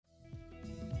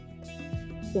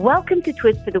Welcome to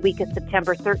Twist for the week of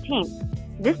September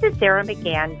 13th. This is Sarah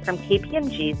McGann from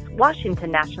KPMG's Washington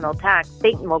National Tax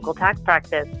State and Local Tax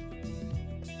Practice.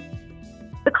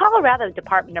 The Colorado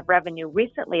Department of Revenue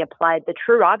recently applied the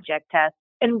True Object Test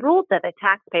and ruled that a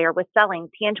taxpayer was selling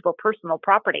tangible personal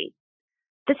property.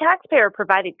 The taxpayer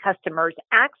provided customers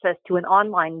access to an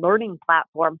online learning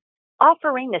platform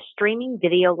offering a streaming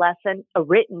video lesson, a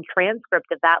written transcript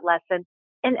of that lesson,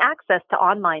 and access to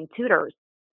online tutors.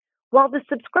 While the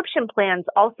subscription plans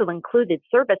also included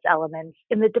service elements,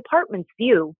 in the department's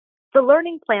view, the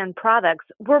learning plan products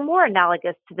were more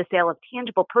analogous to the sale of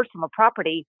tangible personal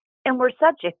property and were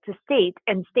subject to state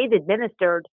and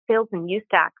state-administered sales and use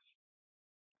tax.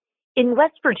 In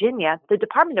West Virginia, the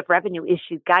Department of Revenue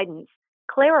issued guidance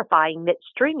clarifying that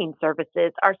streaming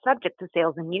services are subject to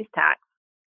sales and use tax.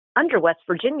 Under West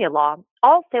Virginia law,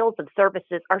 all sales of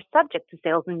services are subject to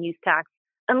sales and use tax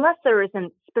unless there is a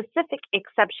specific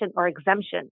exception or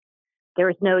exemption. There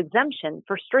is no exemption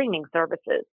for streaming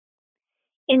services.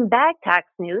 In bag tax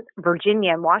news,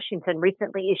 Virginia and Washington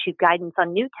recently issued guidance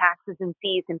on new taxes and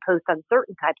fees imposed on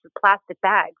certain types of plastic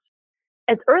bags.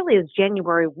 As early as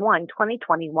January 1,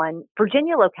 2021,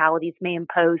 Virginia localities may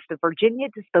impose the Virginia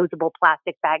Disposable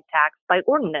Plastic Bag Tax by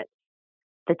ordinance.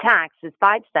 The tax is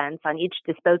 5 cents on each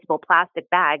disposable plastic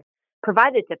bag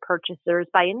provided to purchasers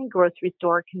by any grocery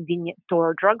store, convenience store,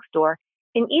 or drugstore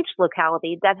in each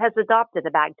locality that has adopted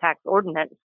a bag tax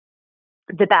ordinance.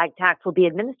 The bag tax will be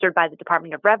administered by the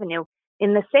Department of Revenue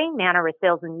in the same manner as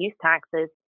sales and use taxes,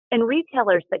 and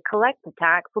retailers that collect the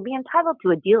tax will be entitled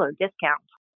to a dealer discount.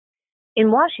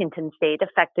 In Washington state,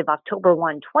 effective October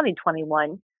 1,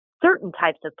 2021, certain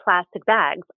types of plastic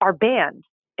bags are banned,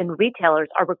 and retailers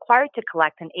are required to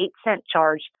collect an 8-cent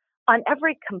charge on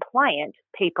every compliant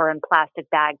paper and plastic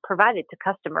bag provided to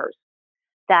customers.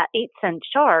 That 8-cent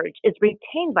charge is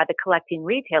retained by the collecting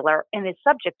retailer and is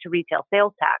subject to retail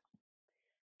sales tax.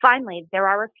 Finally, there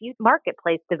are a few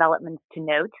marketplace developments to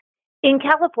note. In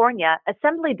California,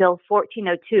 Assembly Bill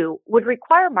 1402 would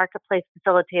require marketplace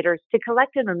facilitators to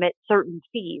collect and remit certain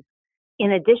fees,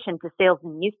 in addition to sales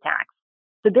and use tax.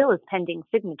 The bill is pending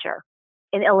signature.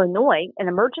 In Illinois, an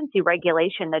emergency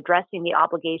regulation addressing the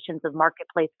obligations of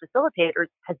marketplace facilitators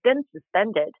has been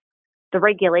suspended. The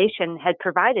regulation had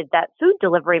provided that food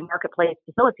delivery marketplace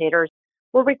facilitators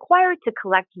were required to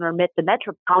collect and remit the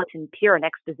Metropolitan Pier and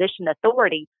Exposition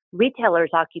Authority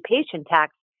Retailer's Occupation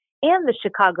Tax and the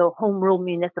Chicago Home Rule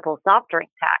Municipal Soft Drink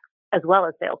Tax, as well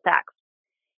as sales tax.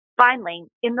 Finally,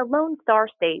 in the Lone Star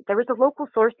State, there was a local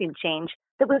sourcing change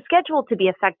that was scheduled to be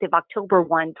effective October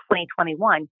 1,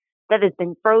 2021, that has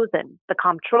been frozen. The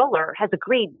comptroller has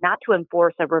agreed not to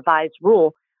enforce a revised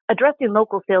rule addressing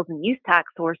local sales and use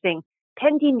tax sourcing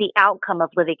pending the outcome of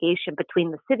litigation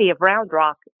between the city of Round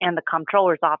Rock and the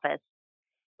comptroller's office.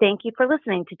 Thank you for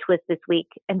listening to Twist this week,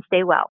 and stay well.